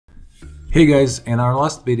Hey guys, in our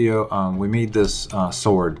last video we made this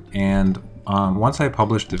sword, and once I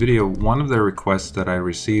published the video, one of the requests that I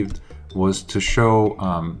received was to show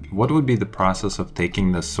what would be the process of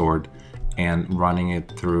taking this sword and running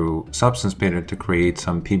it through Substance Painter to create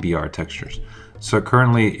some PBR textures. So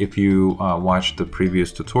currently, if you watched the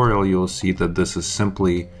previous tutorial, you'll see that this is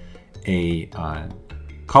simply a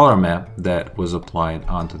color map that was applied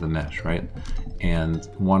onto the mesh, right? And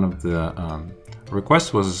one of the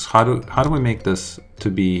request was how do we make this to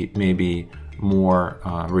be maybe more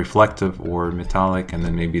reflective or metallic, and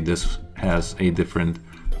then maybe this has a different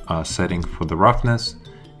setting for the roughness,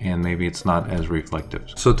 and maybe it's not as reflective.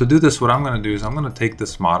 So to do this, what I'm going to do is I'm going to take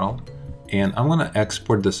this model and I'm going to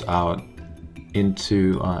export this out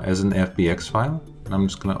into as an FBX file, and I'm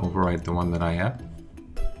just going to overwrite the one that I have.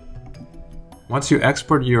 Once you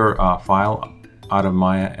export your file out of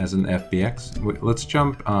Maya as an FBX, let's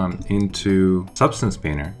jump into Substance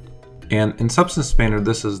Painter. And in Substance Painter,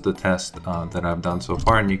 this is the test that I've done so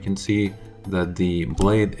far, and you can see that the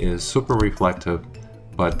blade is super reflective,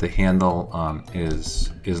 but the handle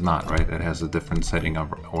is not, right? It has a different setting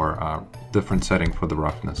different setting for the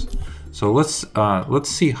roughness. So let's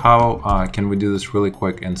see how can we do this really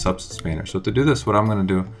quick in Substance Painter. So to do this, what I'm going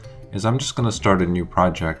to do is I'm just going to start a new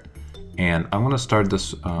project. And I'm going to start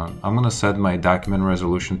this, I'm going to set my document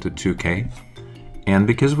resolution to 2K. And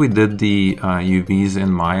because we did the UVs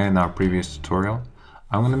in Maya in our previous tutorial,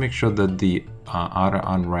 I'm going to make sure that the auto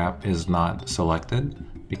unwrap is not selected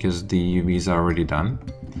because the UVs are already done.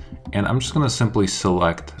 And I'm just going to simply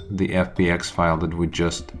select the FBX file that we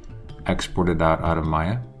just exported out of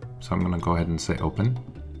Maya. So I'm going to go ahead and say open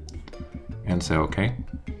and say OK.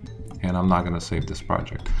 And I'm not going to save this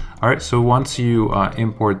project. All right, so once you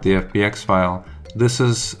import the FBX file, this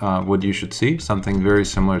is what you should see, something very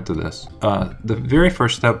similar to this. The very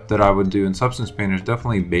first step that I would do in Substance Painter is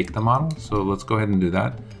definitely bake the model. So let's go ahead and do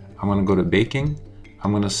that. I'm going to go to baking.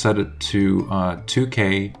 I'm going to set it to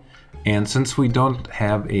 2K. And since we don't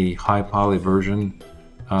have a high poly version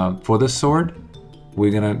for this sword,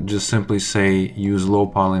 we're going to just simply say use low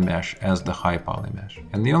poly mesh as the high poly mesh.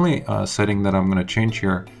 And the only setting that I'm going to change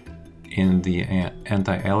here in the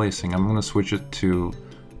anti-aliasing, I'm going to switch it to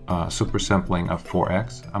super sampling of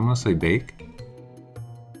 4x. I'm going to say bake.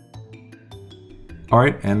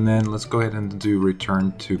 Alright, and then let's go ahead and do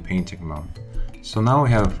return to painting mode. So now we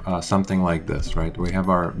have something like this, right? We have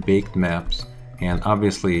our baked maps, and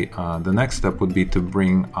obviously the next step would be to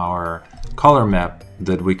bring our color map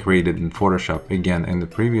that we created in Photoshop, again in the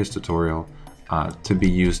previous tutorial, to be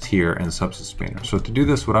used here in Substance Painter. So to do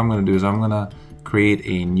this, what I'm going to do is I'm going to create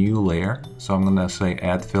a new layer. So I'm going to say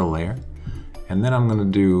add fill layer, and then I'm going to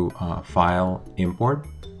do file import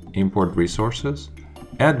resources,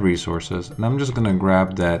 add resources, and I'm just going to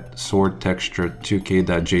grab that sword texture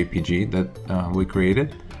 2k.jpg that we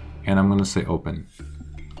created, and I'm going to say open.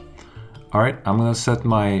 All right, I'm going to set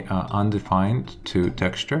my undefined to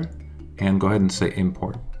texture and go ahead and say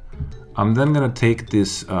import. I'm then going to take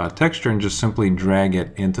this texture and just simply drag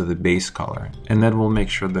it into the base color, and that will make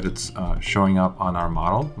sure that it's showing up on our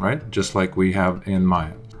model, right? Just like we have in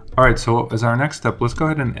Maya. All right, so as our next step, let's go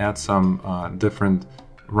ahead and add some different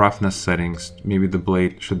roughness settings. Maybe the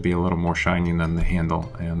blade should be a little more shiny than the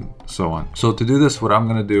handle, and so on. So to do this, what I'm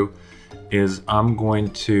going to do is I'm going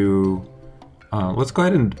to, let's go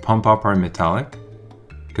ahead and pump up our metallic,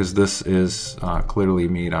 because this is clearly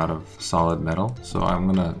made out of solid metal. So I'm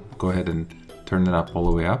gonna go ahead and turn it up all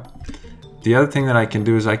the way up. The other thing that I can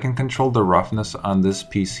do is I can control the roughness on this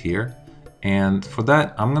piece here. And for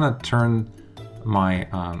that, I'm gonna turn my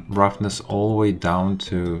roughness all the way down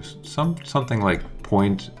to something like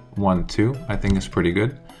 0.12, I think is pretty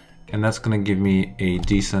good. And that's gonna give me a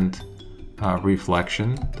decent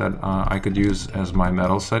reflection that I could use as my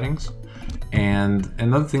metal settings. And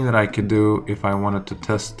another thing that I could do if I wanted to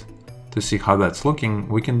test to see how that's looking,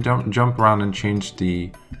 we can jump around and change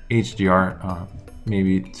the HDR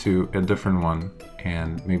maybe to a different one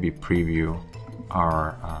and maybe preview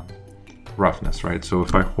our roughness, right? So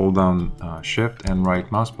if I hold down shift and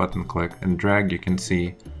right mouse button click and drag, you can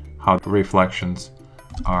see how the reflections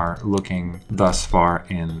are looking thus far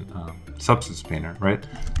in Substance Painter, right?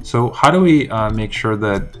 So how do we make sure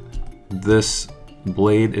that this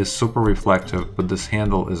blade is super reflective, but this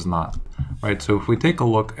handle is not, right? So if we take a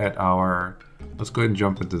look at our, let's go ahead and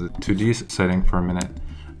jump into the 2D setting for a minute.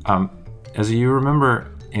 As you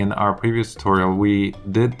remember in our previous tutorial, we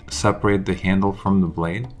did separate the handle from the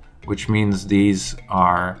blade, which means these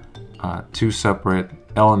are two separate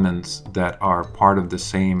elements that are part of the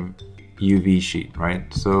same UV sheet,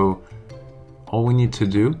 right? So all we need to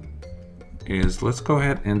do is let's go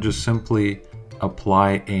ahead and just simply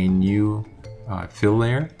apply a new fill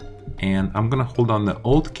layer, and I'm gonna hold on the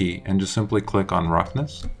Alt key and just simply click on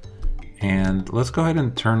roughness. And let's go ahead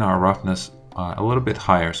and turn our roughness a little bit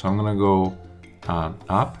higher. So I'm gonna go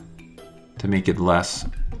up to make it less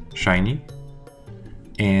shiny.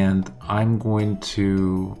 And I'm going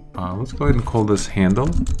to, let's go ahead and call this handle.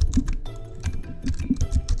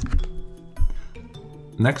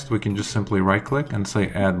 Next, we can just simply right click and say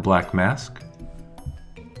add black mask.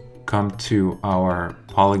 Come to our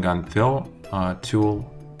polygon fill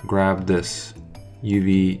tool, grab this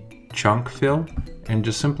UV chunk fill, and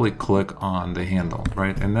just simply click on the handle,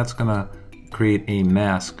 right? And that's gonna create a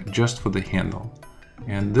mask just for the handle.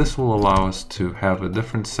 And this will allow us to have a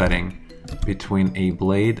different setting between a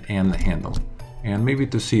blade and the handle. And maybe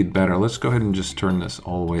to see it better, let's go ahead and just turn this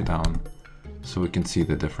all the way down so we can see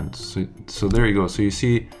the difference. So there you go. So you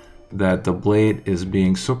see that the blade is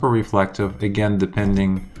being super reflective, again,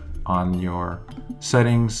 depending on your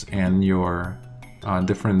settings and your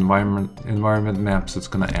different environment maps. It's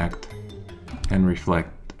going to act and reflect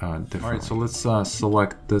differently. All right, so let's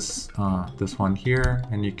select this one here,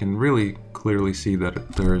 and you can really clearly see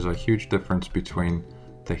that there is a huge difference between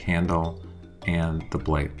the handle and the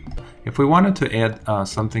blade. If we wanted to add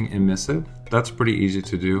something emissive, that's pretty easy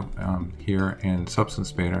to do here in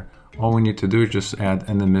Substance Painter. All we need to do is just add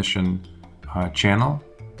an emission channel.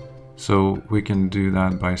 So we can do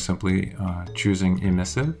that by simply choosing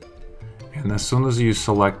emissive. And as soon as you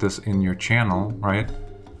select this in your channel, right,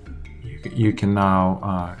 you can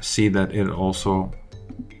now see that it also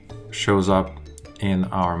shows up in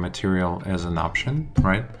our material as an option,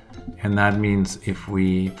 right? And that means if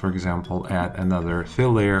we, for example, add another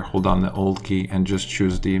fill layer, hold on the Alt key and just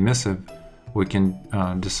choose the emissive, we can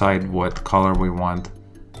decide what color we want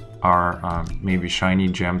our maybe shiny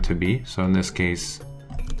gem to be. So in this case,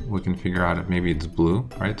 we can figure out if maybe it's blue,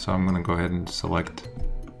 right? So I'm gonna go ahead and select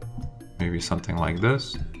maybe something like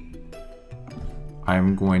this.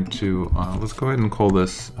 I'm going to, let's go ahead and call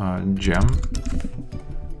this gem.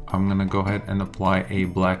 I'm gonna go ahead and apply a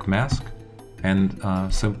black mask. And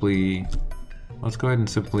simply, let's go ahead and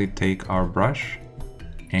simply take our brush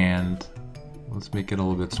and let's make it a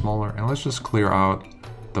little bit smaller, and let's just clear out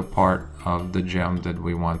the part of the gem that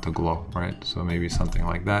we want to glow, right? So maybe something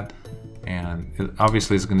like that. And it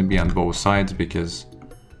obviously is going to be on both sides because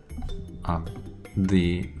our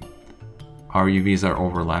UVs are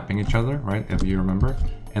overlapping each other, right? If you remember.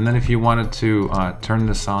 And then if you wanted to turn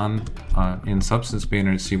this on in Substance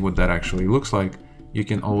Painter and see what that actually looks like, you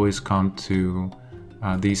can always come to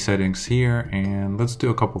these settings here, and let's do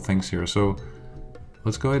a couple things here. So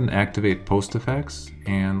let's go ahead and activate post effects,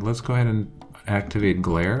 and let's go ahead and activate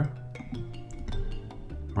glare,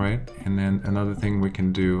 right? And then another thing we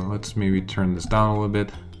can do, let's maybe turn this down a little bit.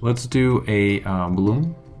 Let's do a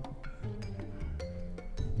bloom.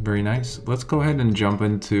 Very nice. Let's go ahead and jump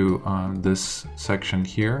into this section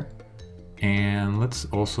here, and let's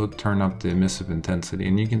also turn up the emissive intensity,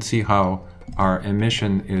 and you can see how our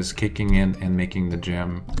emission is kicking in and making the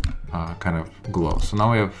gem kind of glow. So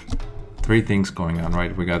now we have three things going on,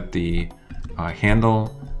 right? We got the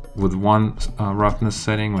handle with one roughness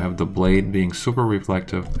setting, we have the blade being super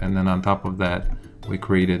reflective, and then on top of that we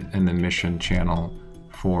created an emission channel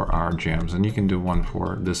for our gems, and you can do one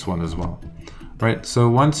for this one as well, right? So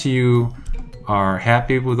once you are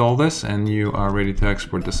happy with all this and you are ready to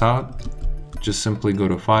export this out, just simply go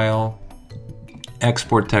to File,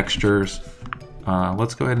 Export Textures.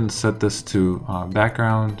 Let's go ahead and set this to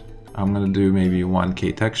background. I'm going to do maybe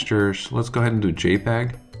 1K textures. Let's go ahead and do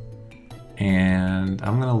JPEG. And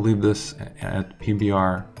I'm going to leave this at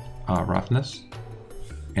PBR roughness.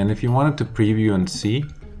 And if you wanted to preview and see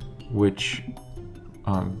which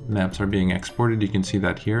maps are being exported, you can see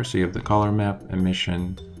that here. So you have the color map,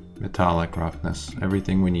 emission, metallic, roughness,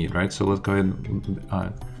 everything we need, right? So let's go ahead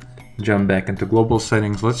and jump back into global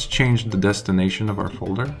settings. Let's change the destination of our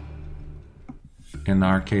folder. In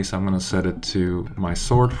our case, I'm going to set it to my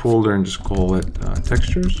sort folder and just call it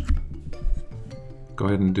textures. Go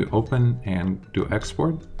ahead and do open and do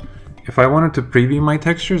export. If I wanted to preview my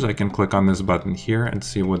textures, I can click on this button here and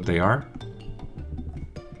see what they are.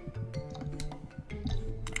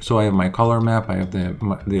 So I have my color map, I have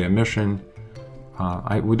the emission.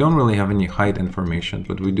 We don't really have any height information,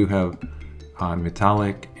 but we do have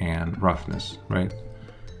metallic and roughness, right?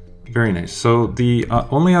 Very nice. So the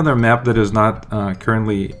only other map that is not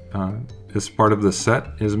currently is part of the set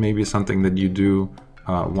is maybe something that you do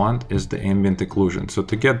want is the ambient occlusion. So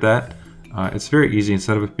to get that, it's very easy.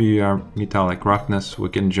 Instead of a PBR metallic roughness, we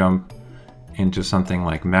can jump into something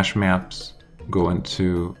like mesh maps, go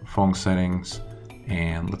into foam settings,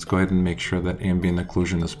 And let's go ahead and make sure that ambient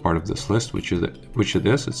occlusion is part of this list, which it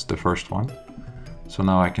is. It's the first one. So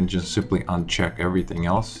now I can just simply uncheck everything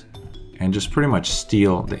else and just pretty much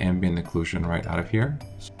steal the ambient occlusion right out of here.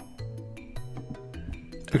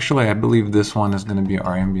 Actually, I believe this one is going to be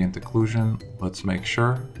our ambient occlusion. Let's make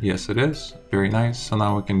sure. Yes, it is. Very nice. So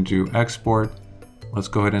now we can do export. Let's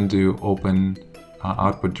go ahead and do open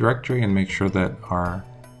output directory and make sure that our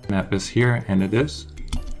map is here, and it is.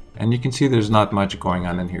 And you can see there's not much going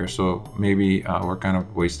on in here, so maybe we're kind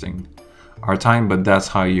of wasting our time, but that's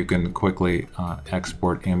how you can quickly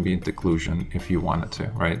export ambient occlusion if you wanted to,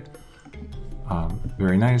 right?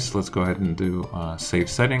 Very nice. Let's go ahead and do save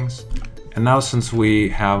settings. And now since we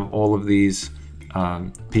have all of these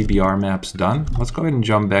PBR maps done, let's go ahead and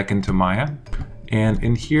jump back into Maya. And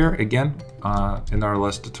in here, again, in our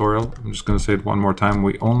last tutorial, I'm just going to say it one more time,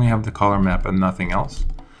 we only have the color map and nothing else.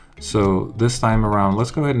 So this time around,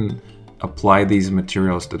 let's go ahead and apply these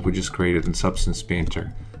materials that we just created in Substance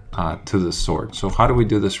Painter to the sword. So how do we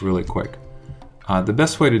do this really quick? The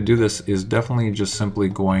best way to do this is definitely just simply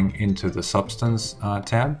going into the Substance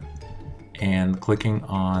tab and clicking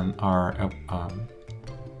on our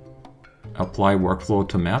Apply Workflow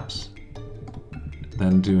to Maps,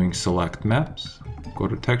 then doing Select Maps, go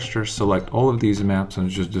to Texture, select all of these maps and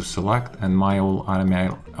just do Select, and Maya will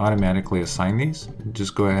automatically assign these.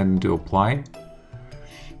 Just go ahead and do Apply.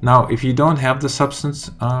 Now, if you don't have the Substance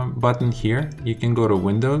button here, you can go to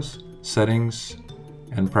Windows, Settings,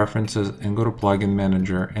 and Preferences, and go to Plugin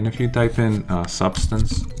Manager. And if you type in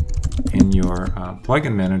Substance in your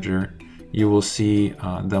Plugin Manager, you will see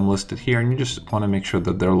them listed here, and you just want to make sure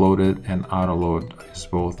that they're loaded and auto load is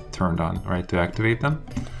both turned on, right, to activate them.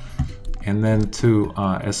 And then to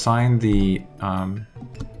assign the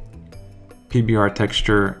PBR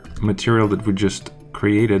texture material that we just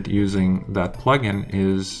created using that plugin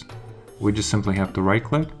is we just simply have to right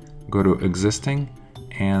click, go to existing,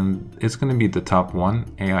 and it's going to be the top one,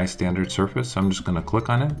 AI standard surface. So I'm just going to click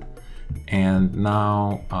on it. And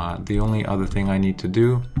now the only other thing I need to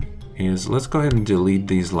do is let's go ahead and delete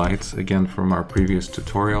these lights again from our previous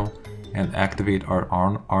tutorial and activate our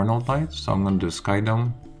Arnold lights. So I'm going to do Sky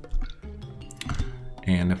Dome.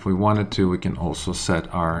 And if we wanted to, we can also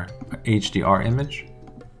set our HDR image.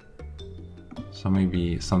 So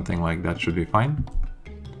maybe something like that should be fine.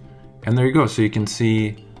 And there you go. So you can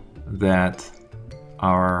see that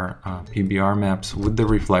our PBR maps with the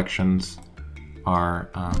reflections are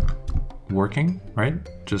working, right?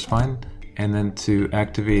 Just fine. And then to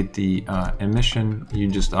activate the emission, you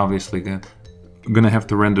just obviously gonna have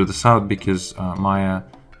to render this out because Maya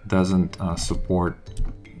doesn't support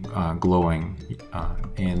glowing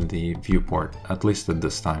in the viewport, at least at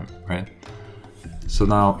this time, right? So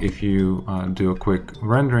now if you do a quick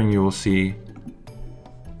rendering, you will see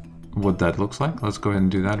what that looks like. Let's go ahead and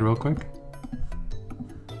do that real quick.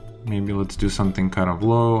 Maybe let's do something kind of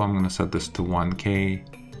low. I'm going to set this to 1K,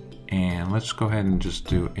 and let's go ahead and just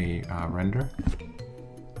do a render.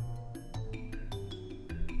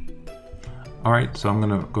 Alright, so I'm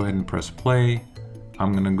going to go ahead and press play.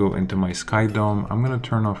 I'm going to go into my Sky Dome. I'm going to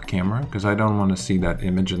turn off camera because I don't want to see that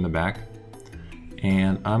image in the back.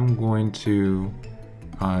 And I'm going to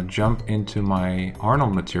jump into my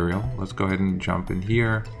Arnold material. Let's go ahead and jump in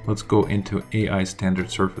here. Let's go into AI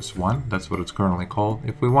Standard Surface 1. That's what it's currently called.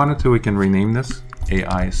 If we wanted to, we can rename this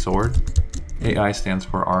AI Sword. AI stands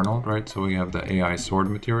for Arnold, right? So we have the AI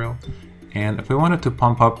Sword material. And if we wanted to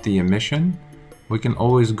pump up the emission, we can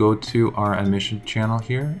always go to our emission channel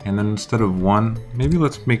here. And then instead of 1, maybe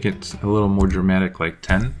let's make it a little more dramatic, like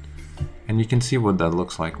 10. And you can see what that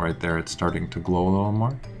looks like right there. It's starting to glow a little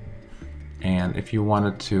more. And if you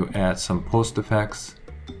wanted to add some post effects,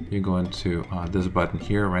 you go into this button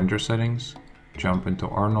here, Render Settings, jump into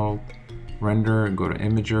Arnold, Render, go to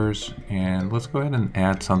Imagers, and let's go ahead and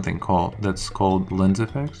add something that's called Lens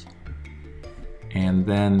Effects. And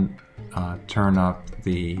then turn up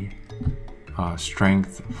the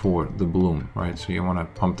strength for the bloom, right? So you want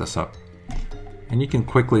to pump this up. And you can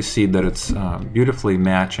quickly see that it's beautifully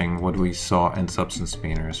matching what we saw in Substance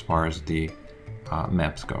Painter as far as the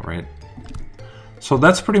maps go, right? So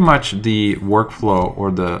that's pretty much the workflow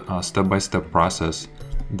or the step-by-step process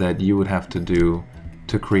that you would have to do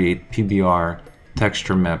to create PBR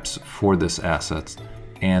texture maps for this asset.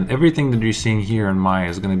 And everything that you're seeing here in Maya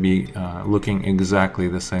is going to be looking exactly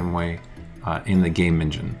the same way in the game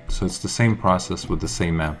engine. So it's the same process with the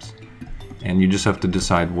same maps. And you just have to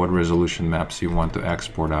decide what resolution maps you want to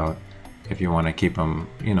export out. If you want to keep them,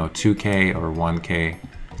 2K or 1K.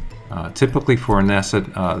 Typically for an asset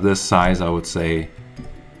this size, I would say,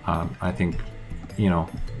 I think,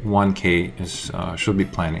 1K is should be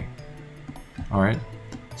plenty. All right.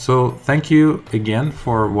 So thank you again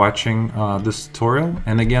for watching this tutorial.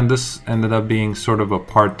 And again, this ended up being sort of a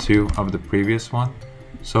part 2 of the previous one.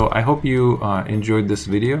 So I hope you enjoyed this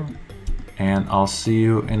video, and I'll see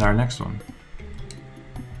you in our next one.